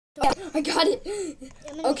I got it.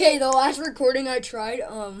 Okay, the last recording I tried,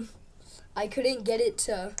 I couldn't get it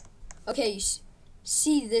to. Okay,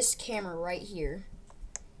 see this camera right here.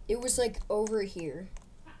 It was like over here.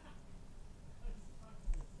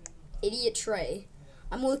 Idiot Trey.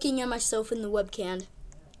 I'm looking at myself in the webcam.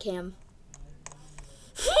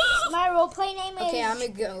 My roleplay name is. Okay, I'm gonna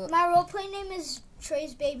go. My roleplay name is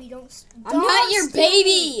Trey's baby. Don't. I'm not your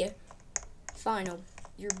baby. Fine,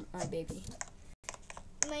 you're my baby.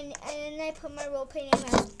 And then I put my roleplay name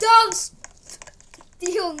as Don't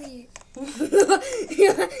Steal Me.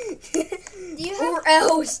 Or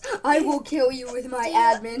else I will kill you with my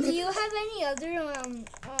admin. Do you have any other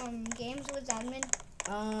games with admin?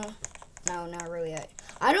 No, not really.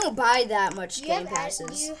 I don't buy that much game passes.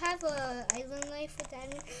 Do you have a Island Life with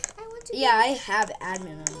admin? I have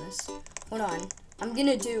admin on this. Hold on. I'm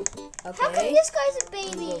gonna do. Okay. How come this guy's a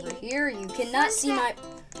baby? Move over here. You cannot see my.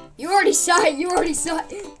 You already saw it.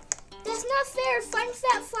 That's not fair. Fun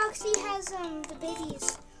Fat Foxy has the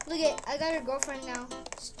babies. Look at, I got her girlfriend now.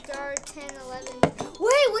 Star 1011.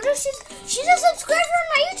 Wait, what is she's a subscriber on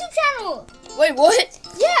my YouTube channel. Wait, what?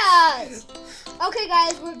 Yeah. Okay,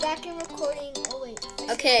 guys, we're back in recording. Oh wait.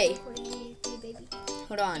 Okay. Recording baby.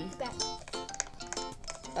 Hold on. Back.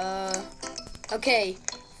 Okay.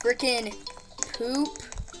 Frickin' poop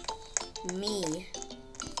me.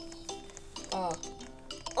 Okay.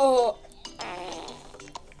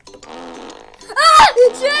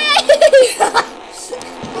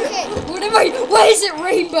 Why is it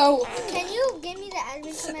rainbow? Can you give me the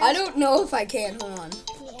admin command? I don't know if I can. Hold on.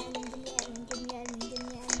 Give me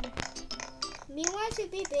admin. Me wants to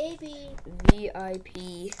be baby.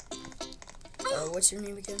 VIP. What's your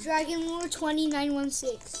name again? Dragon Lord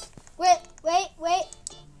 2916. Wait.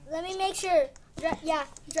 Let me make sure.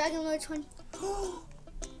 Dragon Lord 20.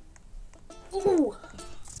 Ooh.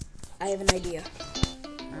 I have an idea.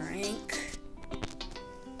 Rank.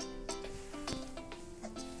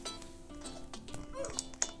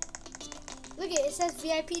 Look it says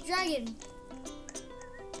VIP Dragon.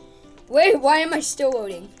 Wait, why am I still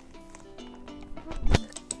loading?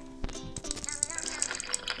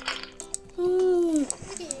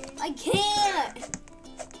 I can't.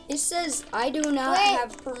 It says I do not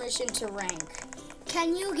have permission to rank.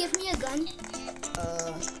 Can you give me a gun?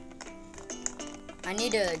 I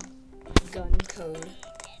need a gun code.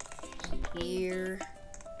 Here.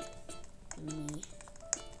 Me.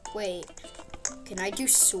 Wait. Can I do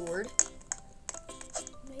sword?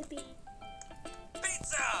 Maybe.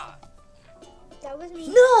 Pizza! That was me.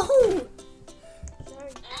 No!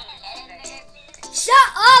 Sorry. Shut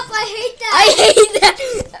up! I hate that! I hate that!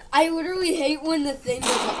 I literally hate when the thing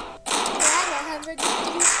goes up.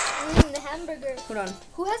 The hamburger. Hold on.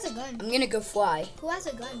 Who has a gun? I'm gonna go fly. Who has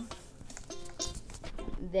a gun?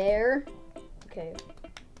 There. Okay.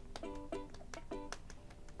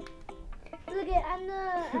 Look it, I'm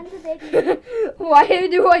the baby. Why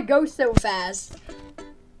do I go so fast?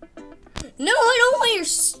 No, I don't want your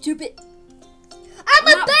stupid. I'm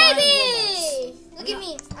a baby! Look at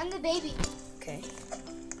me, I'm the baby. Okay.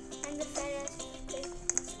 I'm the fat ass baby.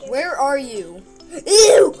 Where are you?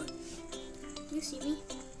 Ew! You see me?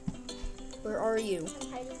 Where are you?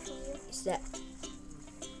 I'm hiding from you. Is that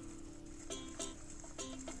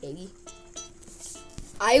baby?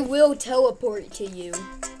 I will teleport to you.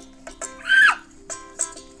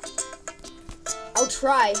 I'll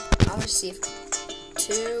try. I want to see if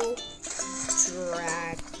two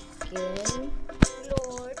dragon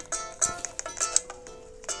Lord.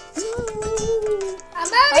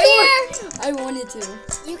 I'm out here! I wanted to.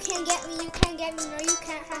 You can't get me. No, you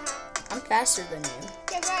can't. Haha. I'm faster than you.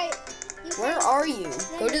 Get right. Where are you?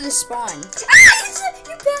 Go to the spawn. You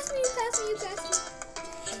passed me.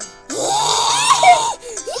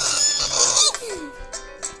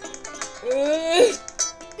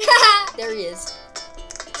 There he is.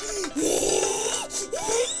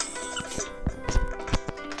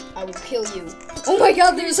 I will kill you. Oh my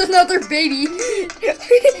god, there's another baby.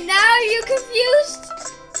 Now you're confused.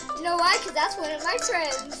 You know why? Because that's one of my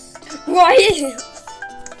friends. Why?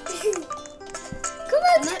 Come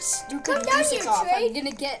on. And that stupid Come down music here, off. Trey. I'm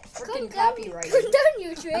gonna get freaking copyrighted. Come down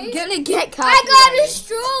here, Trey. I'm gonna get copyrighted. I got a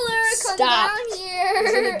stroller. Come Stop. down here.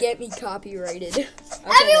 You're gonna get me copyrighted. Okay,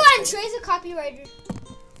 Everyone, Trey's a copywriter.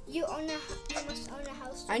 You must own a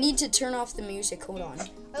house. I need to turn off the music. Hold on.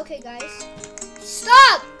 Okay, guys.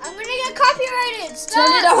 Stop! I'm gonna get copyrighted. Stop!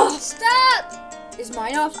 Turn it off. Stop! Is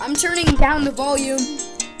mine off? I'm turning down the volume.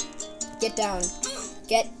 Get down.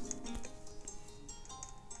 Get.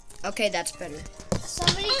 Okay, that's better.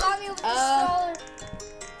 Somebody got me with the stroller.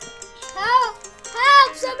 Help!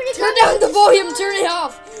 Help! Somebody turn down the volume. Turn it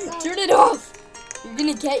off. Turn it off. You're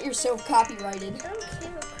gonna get yourself copyrighted. I don't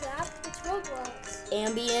give a crap. It's Roblox.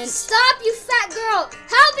 Ambient. Stop, you fat girl!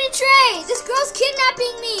 Help me, Trey! This girl's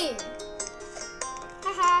kidnapping me!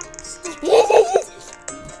 Haha.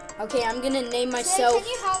 Okay, I'm gonna name myself. Trey,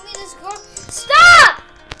 can you help me? This girl. Stop!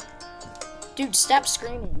 Dude, stop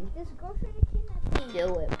screaming. This girl's trying to kidnap me.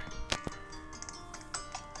 Philip.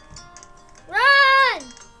 Run!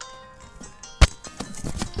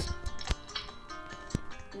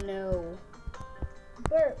 No.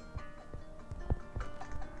 Burp.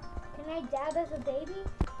 Can I dab as a baby?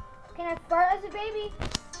 Can I fart as a baby?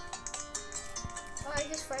 Oh, I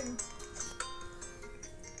just farted.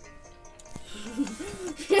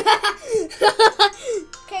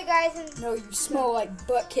 Okay, guys. No, you smell like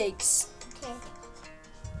butt cakes. Okay.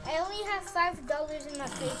 I only have $5 in my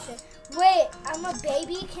paycheck. Wait, I'm a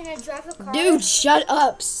baby? Can I drive a car? Dude, shut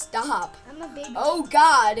up. Stop. I'm a baby. Oh,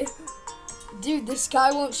 God. Dude, this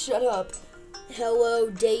guy won't shut up. Hello,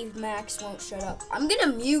 Dave Max won't shut up. I'm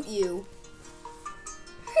gonna mute you.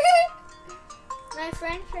 My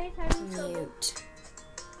friend Trey's having trouble. Mute.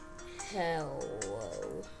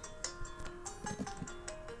 Hello.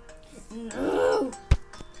 No.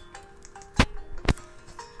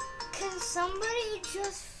 Can somebody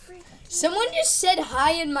just Someone just said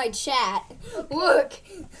hi in my chat. Okay. Look.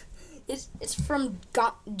 It's from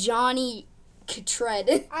Johnny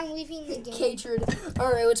Catred. I'm leaving the game. Catred.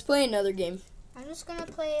 Alright, let's play another game. I'm just gonna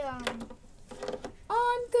play I'm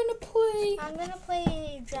gonna play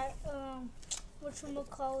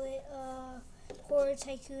whatchamacallit, Horror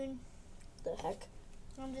Tycoon. The heck?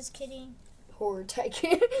 I'm just kidding. Horror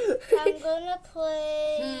Tycoon. I'm gonna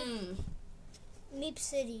play Meep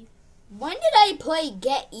City. When did I play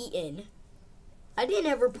Get Eaten? I didn't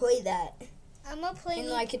ever play that. I'm gonna play in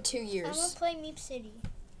like 2 years. I'm gonna play Meep City.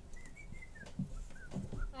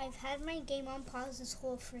 I've had my game on pause this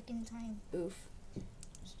whole freaking time. Oof.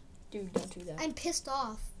 Dude, don't do that. I'm pissed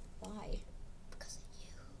off. Why? Because of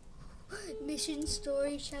you. Mission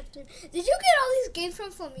story chapter. Did you get all these games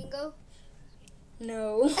from Flamingo?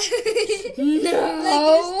 No. Like No.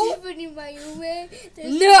 there's Tiffany Mayume.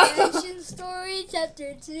 There's No. Mission story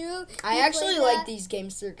chapter 2. I actually like these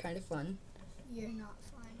games. They're kind of fun. You're not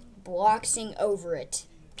fun. Bloxing over it.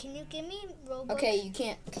 Can you give me Robux? Okay, you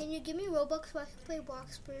can't. Can you give me Robux so I can play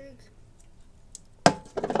Bloxburg?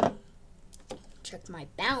 Check my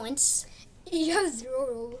balance. You have 0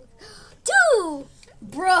 Robux. 2!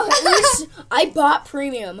 Bro, I bought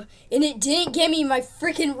premium and it didn't give me my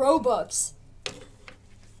freaking Robux.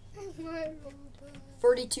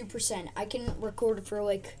 42%. I can record for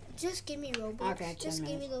like. Just give me Robux. Okay, just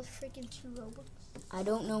give me those freaking 2 Robux. I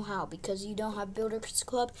don't know how because you don't have Builders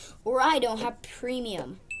Club or I don't have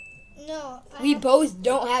premium. No. We both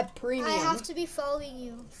don't have premium. I have to be following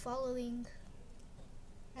you.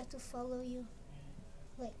 I have to follow you.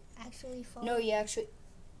 Like, actually follow. No, you actually.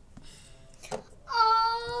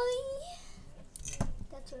 Oh, yeah.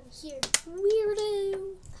 That's right here.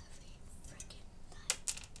 Weirdo.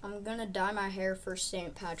 I'm gonna dye my hair for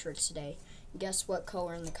St. Patrick's Day. Guess what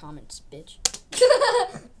color in the comments, bitch?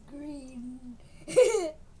 Green.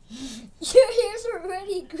 Your hair's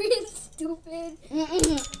already green, stupid.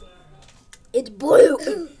 It's blue.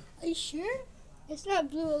 Are you sure? It's not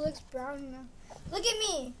blue. It looks brown now. Look at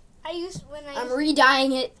me. I'm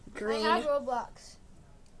re-dyeing it green. I have Roblox.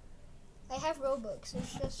 I have Robux.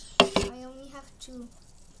 It's just I only have 2.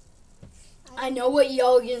 I know what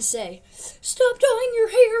y'all are gonna say. Stop dyeing your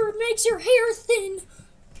hair. It makes your hair thin.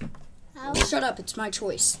 How? Shut up. It's my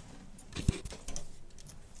choice.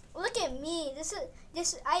 Look at me. This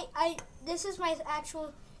is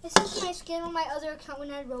my skin on my other account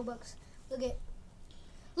when I had Robux.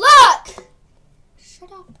 Look!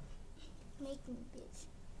 Shut up. Make me, bitch.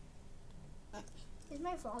 Is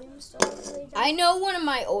my volume still way down? I know one of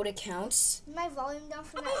my old accounts. Is my volume down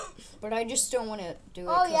for that? But I just don't want to do it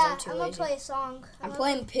Oh because yeah, I'm too I'm lazy. gonna play a song. I'm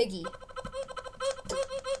playing Piggy.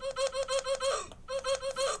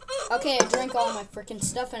 Okay, I drank all my freaking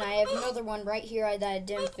stuff, and I have another one right here that I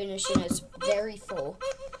didn't finish, and it's very full.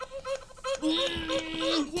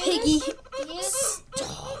 Piggy, Yes.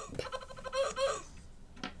 stop.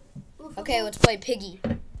 Okay, let's play Piggy.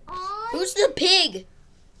 I Who's the pig?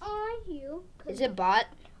 you. Is it bot?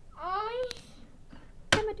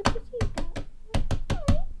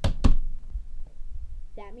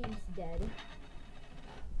 That means dead.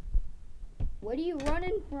 What are you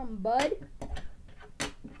running from, bud?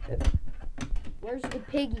 Where's the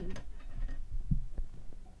piggy?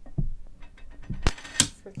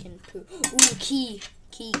 Freaking poo. Ooh, key.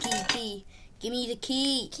 Key. Give me the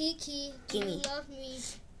key. Kiki, do Gimme. you love me?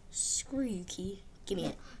 Screw you, key. Give me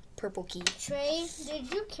it. Purple key. Trey,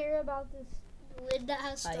 did you care about this lid that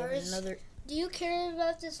has I have stars. another. Do you care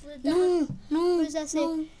about this lid that No, no. what does that say?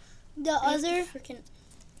 No. The other? Freaking.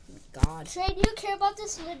 God. Trey, do you care about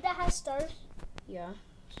this lid that has stars? Yeah.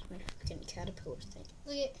 It's my freaking caterpillar thing.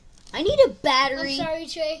 Look at. I need a battery. I'm sorry,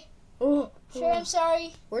 Trey. Oh. Trey, I'm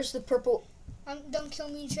sorry. Where's the purple? Don't kill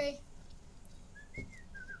me, Trey.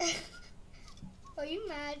 Are you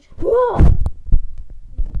mad? Whoa. Are you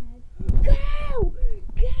mad? Go!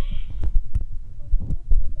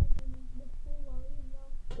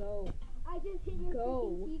 Go! I just hit your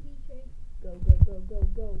Go. freaking TV, Trey. Go! Go! Go! Go!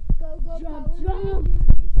 Go! Go, Jump, Power jump.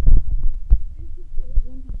 Rangers.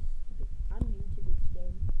 I'm new to this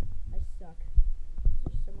game. I suck. Is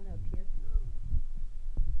there someone up here?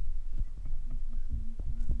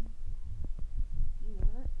 You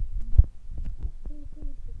weren't?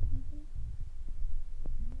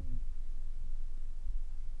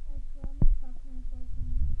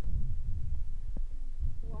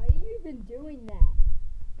 Why are you even doing that?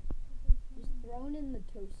 Just throw it in the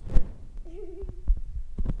toaster.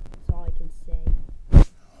 That's all I can say.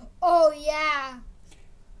 Oh, yeah.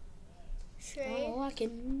 Trey. All I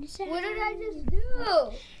can say. What did I just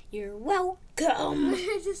do? You're welcome. What did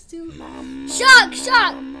I just do? Mom. Shock,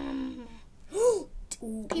 shock.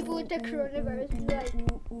 People with the coronavirus be like,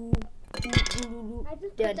 I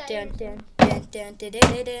just put Dun, that dun, in. dun, dun, dun, dun, dun,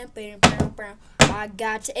 dun, dun, dun, dun. I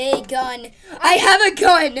got a gun. I have a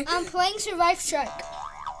gun. I'm playing Survive Shrek.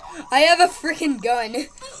 I have a freaking gun.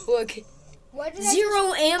 Look, What did I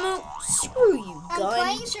zero ammo. Screw you, I'm gun.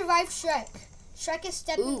 playing Survive Shrek. Shrek is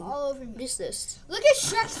stepping Ooh. all over me. What is this? Look at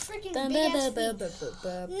Shrek's freaking Ba, big ba, ass ba, feet. ba, ba,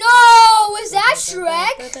 ba, ba. No, is that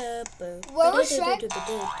Shrek? Where was Shrek?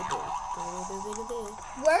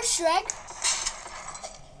 Where's Shrek?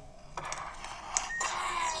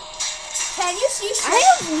 Can you see Shrek? I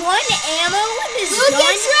have one ammo in this Look gun.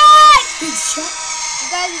 at Shrek! Dude, shut.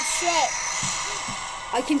 Guys, it's Shrek.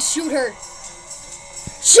 I can shoot her.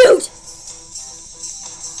 Shoot!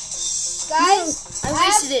 Guys, I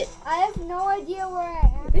wasted it. I have no idea where I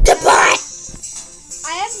am. It's a bot!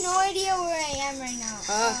 I have no idea where I am right now.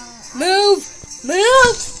 Move!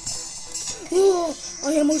 Move! Oh,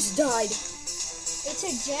 I almost died. It's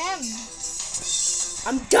a gem.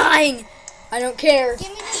 I'm dying. I don't care. Give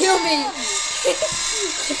me the Kill gem. me.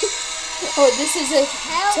 Oh, this is a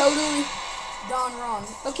Help. totally gone wrong.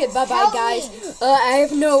 Okay, bye-bye, Help guys. me. I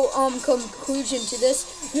have no conclusion to this.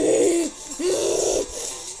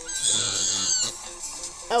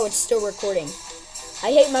 Oh, it's still recording.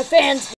 I hate my fans.